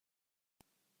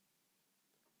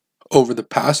Over the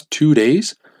past 2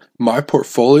 days, my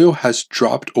portfolio has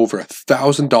dropped over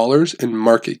 $1,000 in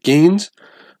market gains.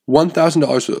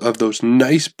 $1,000 of those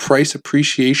nice price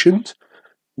appreciations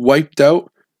wiped out,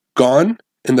 gone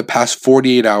in the past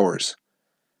 48 hours.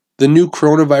 The new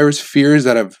coronavirus fears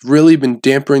that have really been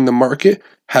dampening the market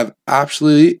have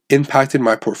absolutely impacted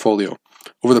my portfolio.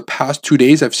 Over the past 2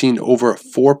 days, I've seen over a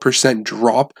 4%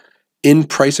 drop in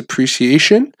price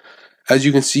appreciation. As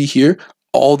you can see here,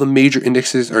 all the major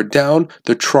indexes are down.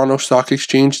 The Toronto Stock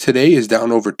Exchange today is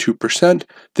down over 2%.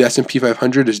 The S&P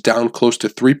 500 is down close to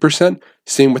 3%.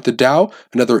 Same with the Dow,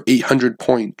 another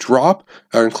 800-point drop,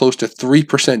 and close to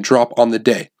 3% drop on the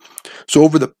day. So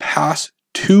over the past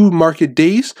 2 market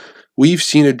days, we've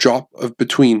seen a drop of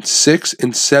between 6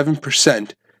 and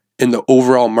 7% in the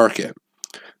overall market,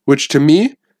 which to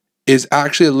me is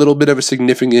actually a little bit of a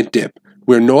significant dip.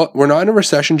 We're not in a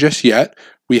recession just yet.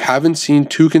 We haven't seen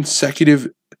 2 consecutive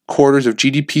quarters of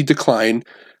GDP decline.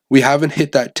 We haven't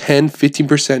hit that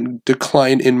 10-15%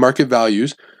 decline in market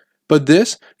values. But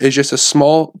this is just a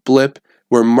small blip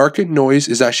where market noise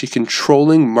is actually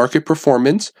controlling market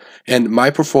performance, and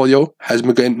my portfolio has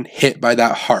been getting hit by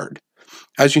that hard.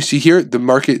 As you see here, the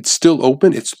market is still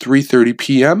open. It's 3:30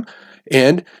 p.m.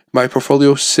 and my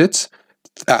portfolio sits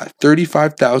at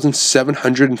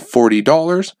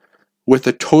 $35,740 with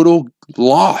a total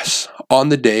loss on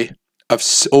the day of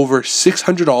over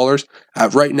 $600.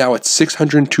 Right now, it's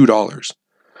 $602.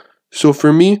 So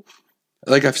for me,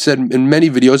 like I've said in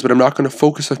many videos, but I'm not going to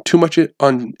focus on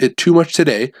it too much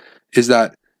today, is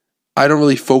that I don't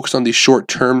really focus on these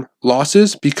short-term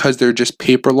losses because they're just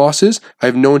paper losses. I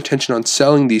have no intention on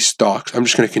selling these stocks. I'm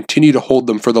just going to continue to hold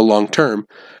them for the long term.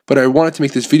 But I wanted to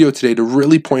make this video today to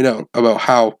really point out about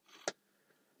how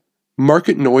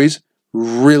market noise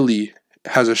really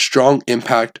has a strong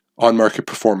impact on market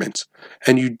performance.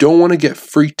 And you don't want to get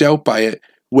freaked out by it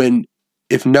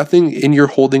if nothing in your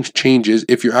holdings changes,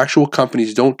 if your actual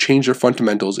companies don't change their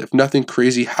fundamentals, if nothing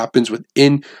crazy happens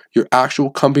within your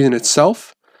actual company in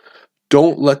itself.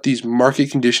 Don't let these market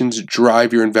conditions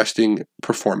drive your investing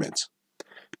performance.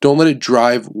 Don't let it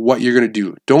drive what you're going to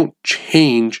do. Don't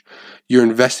change your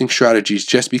investing strategies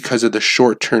just because of the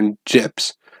short-term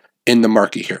dips in the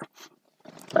market here.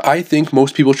 I think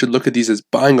most people should look at these as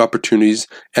buying opportunities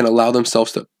and allow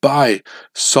themselves to buy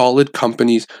solid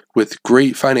companies with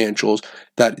great financials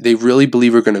that they really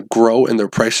believe are going to grow, and their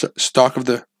price of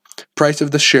the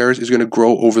shares is going to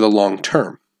grow over the long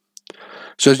term.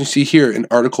 So as you see here, an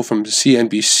article from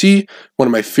CNBC, one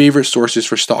of my favorite sources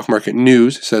for stock market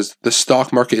news, says the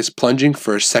stock market is plunging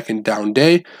for a second down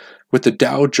day, with the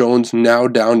Dow Jones now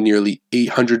down nearly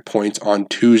 800 points on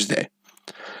Tuesday.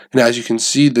 And as you can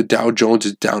see, the Dow Jones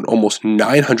is down almost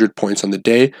 900 points on the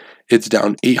day. It's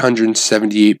down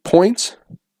 878 points,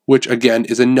 which again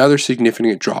is another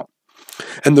significant drop.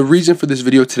 And the reason for this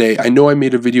video today, I know I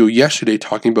made a video yesterday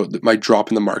talking about my drop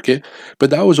in the market, but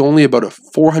that was only about a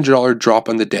 $400 drop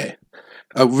on the day.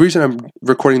 The reason I'm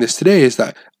recording this today is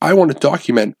that I want to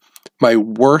document my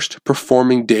worst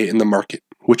performing day in the market,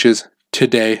 which is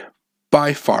today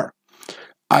by far.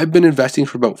 I've been investing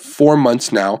for about 4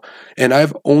 months now, and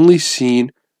I've only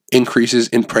seen increases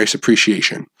in price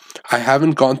appreciation. I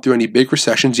haven't gone through any big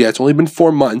recessions yet. It's only been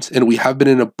 4 months, and we have been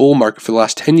in a bull market for the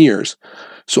last 10 years.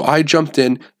 So I jumped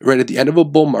in right at the end of a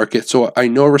bull market, so I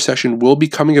know a recession will be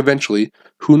coming eventually.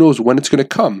 Who knows when it's going to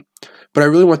come? But I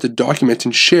really want to document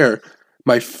and share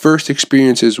my first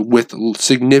experiences with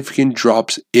significant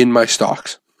drops in my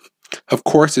stocks. Of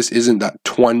course, this isn't that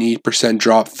 20%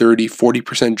 drop, 30,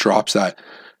 40% drops that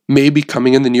may be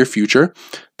coming in the near future.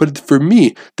 But for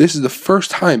me, this is the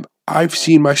first time I've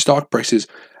seen my stock prices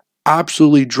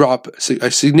absolutely drop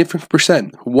a significant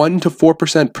percent, 1 to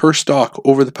 4% per stock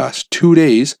over the past 2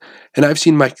 days. And I've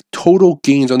seen my total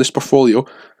gains on this portfolio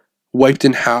wiped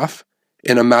in half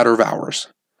in a matter of hours.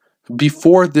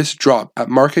 Before this drop at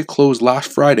market close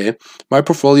last Friday, my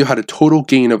portfolio had a total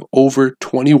gain of over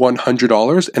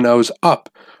 $2,100, and I was up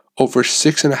over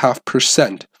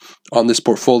 6.5% on this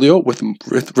portfolio with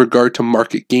regard to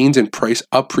market gains and price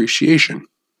appreciation.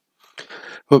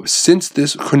 But since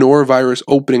this coronavirus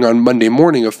opening on Monday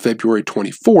morning of February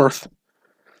 24th,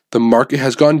 the market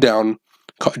has gone down,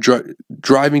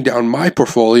 driving down my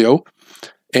portfolio,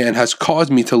 and has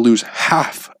caused me to lose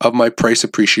half of my price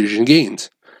appreciation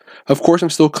gains. Of course, I'm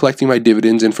still collecting my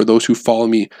dividends, and for those who follow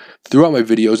me throughout my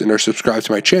videos and are subscribed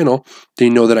to my channel, they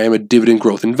know that I am a dividend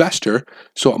growth investor.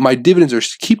 So my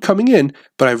dividends keep coming in,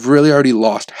 but I've really already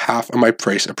lost half of my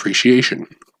price appreciation.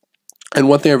 And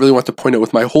one thing I really want to point out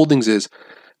with my holdings is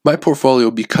my portfolio,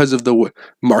 because of the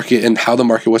market and how the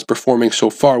market was performing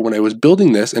so far when I was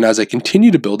building this, and as I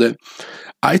continue to build it,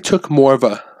 I took more of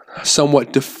a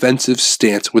somewhat defensive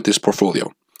stance with this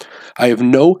portfolio. I have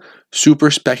no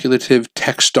super speculative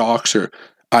tech stocks or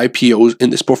IPOs in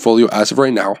this portfolio as of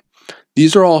right now.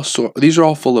 These are all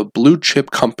full of blue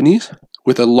chip companies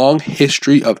with a long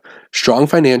history of strong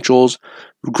financials,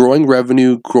 growing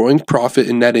revenue, growing profit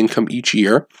and net income each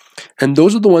year. And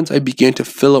those are the ones I began to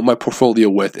fill out my portfolio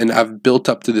with, and I've built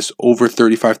up to this over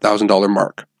 $35,000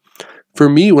 mark. For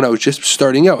me, when I was just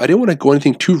starting out, I didn't want to go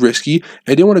anything too risky.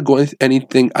 I didn't want to go into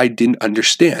anything I didn't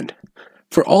understand.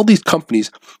 For all these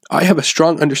companies, I have a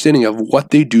strong understanding of what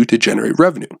they do to generate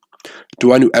revenue.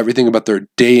 Do I know everything about their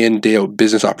day in, day out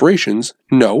business operations?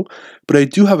 No, but I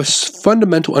do have a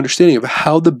fundamental understanding of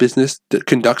how the business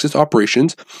conducts its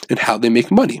operations and how they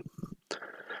make money.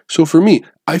 So for me,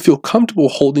 I feel comfortable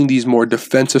holding these more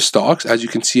defensive stocks. As you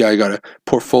can see, I got a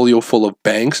portfolio full of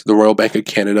banks, the Royal Bank of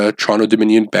Canada, Toronto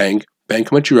Dominion Bank, Bank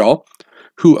of Montreal,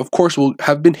 who of course will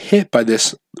have been hit by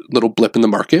this little blip in the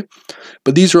market.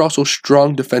 But these are also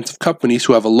strong defensive companies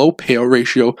who have a low payout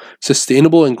ratio,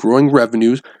 sustainable and growing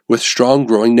revenues with strong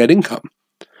growing net income.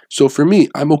 So for me,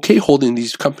 I'm okay holding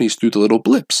these companies through the little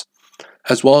blips.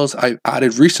 As well as I've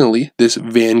added recently this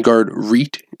Vanguard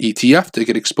REIT ETF to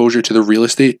get exposure to the real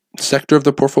estate sector of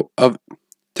the portfolio,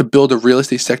 to build a real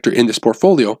estate sector in this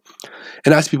portfolio.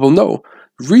 And as people know,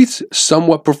 REITs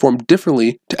somewhat perform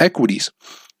differently to equities.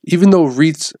 Even though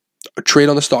REITs trade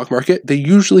on the stock market, they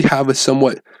usually have a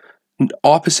somewhat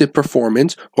opposite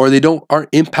performance, or they aren't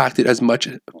impacted as much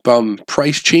from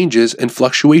price changes and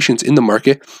fluctuations in the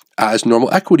market as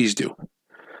normal equities do.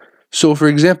 So for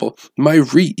example, my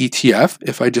REIT ETF,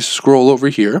 if I just scroll over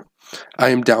here, I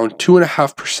am down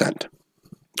 2.5%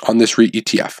 on this REIT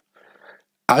ETF.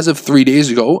 As of 3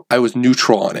 days ago, I was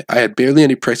neutral on it. I had barely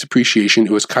any price appreciation.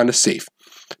 It was kind of safe.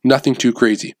 Nothing too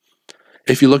crazy.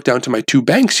 If you look down to my two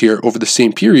banks here over the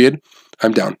same period,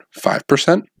 I'm down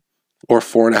 5% or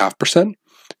 4.5%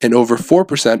 and over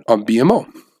 4% on BMO.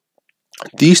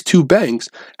 These two banks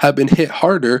have been hit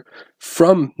harder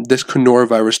from this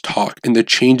coronavirus talk and the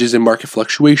changes in market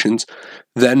fluctuations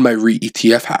than my REIT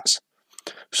ETF has.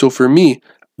 So for me,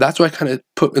 that's why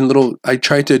I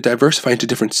try to diversify into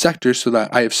different sectors so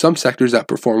that I have some sectors that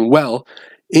perform well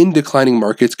in declining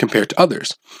markets compared to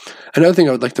others. Another thing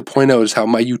I would like to point out is how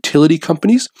my utility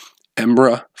companies,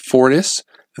 Emera, Fortis,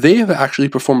 they have actually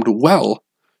performed well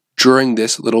during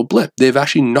this little blip. They've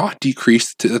actually not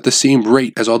decreased at the same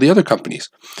rate as all the other companies.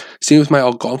 Same with my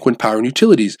Algonquin Power and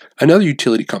Utilities, another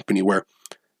utility company where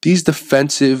these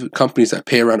defensive companies that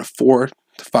pay around a 4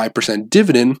 to 5%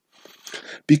 dividend,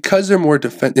 because they're more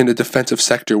in a defensive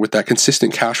sector with that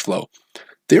consistent cash flow,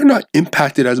 they're not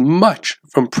impacted as much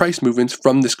from price movements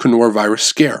from this coronavirus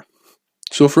scare.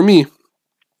 So for me,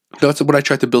 that's what I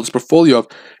tried to build this portfolio of,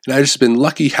 and I've just been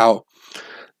lucky how,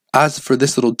 as for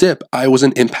this little dip, I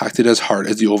wasn't impacted as hard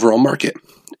as the overall market.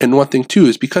 And one thing too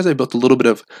is because I built a little bit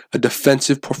of a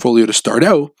defensive portfolio to start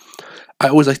out, I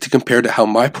always like to compare to how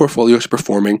my portfolio is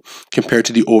performing compared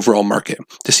to the overall market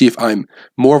to see if I'm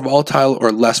more volatile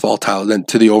or less volatile than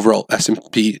to the overall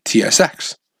S&P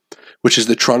TSX, which is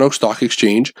the Toronto Stock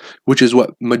Exchange, which is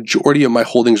what majority of my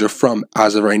holdings are from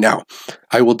as of right now.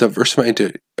 I will diversify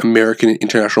into American and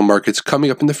international markets coming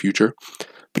up in the future,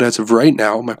 but as of right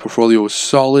now, my portfolio is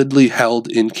solidly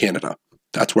held in Canada.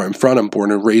 That's where I'm from. I'm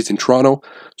born and raised in Toronto.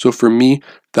 So for me,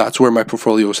 that's where my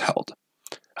portfolio is held.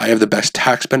 I have the best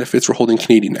tax benefits for holding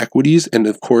Canadian equities. And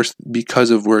of course, because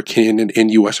of where Canadian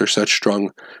and US are such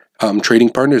strong trading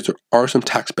partners, there are some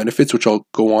tax benefits, which I'll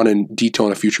go on in detail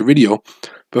in a future video.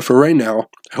 But for right now,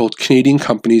 I hold Canadian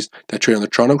companies that trade on the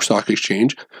Toronto Stock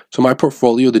Exchange. So my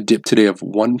portfolio, the dip today of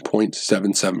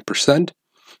 1.77%,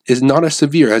 is not as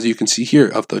severe as you can see here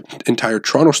of the entire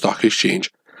Toronto Stock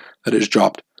Exchange that has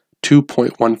dropped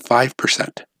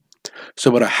 2.15%. So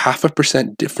about a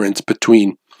 0.5% difference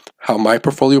between how my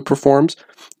portfolio performs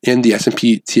and the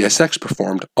S&P TSX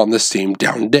performed on the same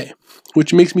down day,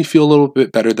 which makes me feel a little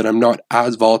bit better that I'm not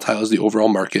as volatile as the overall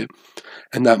market,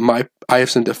 and that I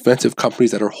have some defensive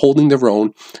companies that are holding their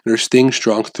own and are staying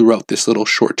strong throughout this little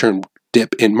short-term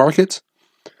dip in markets.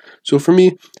 So for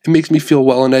me, it makes me feel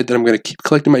well in it that I'm going to keep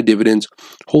collecting my dividends,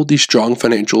 hold these strong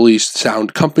financially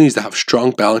sound companies that have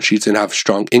strong balance sheets and have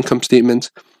strong income statements.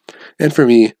 And for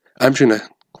me, I'm just going to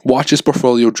watch this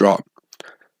portfolio drop,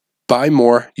 buy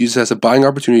more, use it as a buying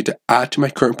opportunity to add to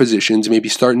my current positions, maybe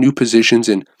start new positions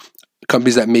in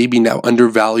companies that may be now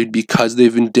undervalued because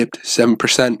they've been dipped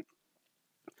 7%.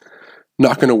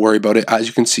 Not going to worry about it. As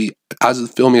you can see, as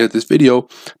of filming of this video,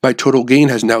 my total gain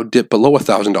has now dipped below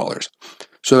 $1,000.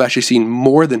 So I've actually seen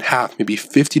more than half, maybe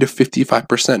 50 to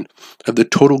 55% of the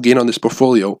total gain on this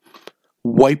portfolio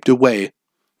wiped away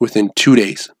within 2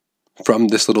 days. from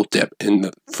this little dip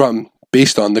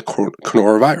based on the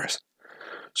coronavirus.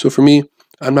 So for me,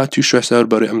 I'm not too stressed out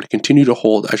about it. I'm going to continue to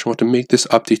hold. I just want to make this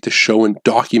update to show and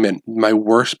document my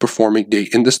worst performing day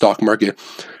in the stock market,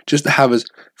 just to have as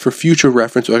for future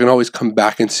reference, so I can always come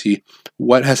back and see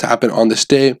what has happened on this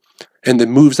day and the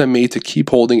moves I made to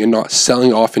keep holding and not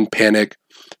selling off in panic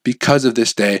because of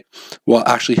this day will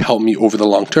actually help me over the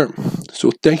long term.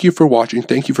 So thank you for watching.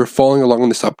 Thank you for following along on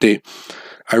this update.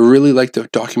 I really like to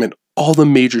document all the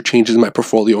major changes in my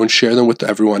portfolio and share them with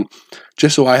everyone,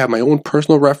 just so I have my own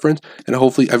personal reference and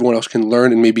hopefully everyone else can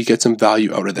learn and maybe get some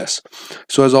value out of this.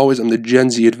 So as always, I'm the Gen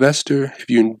Z Investor. If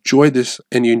you enjoy this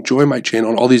and you enjoy my channel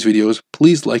and all these videos,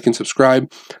 please like and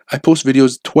subscribe. I post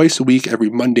videos twice a week, every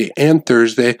Monday and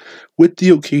Thursday, with the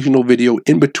occasional video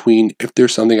in between if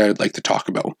there's something I would like to talk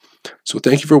about. So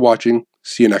thank you for watching.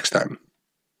 See you next time.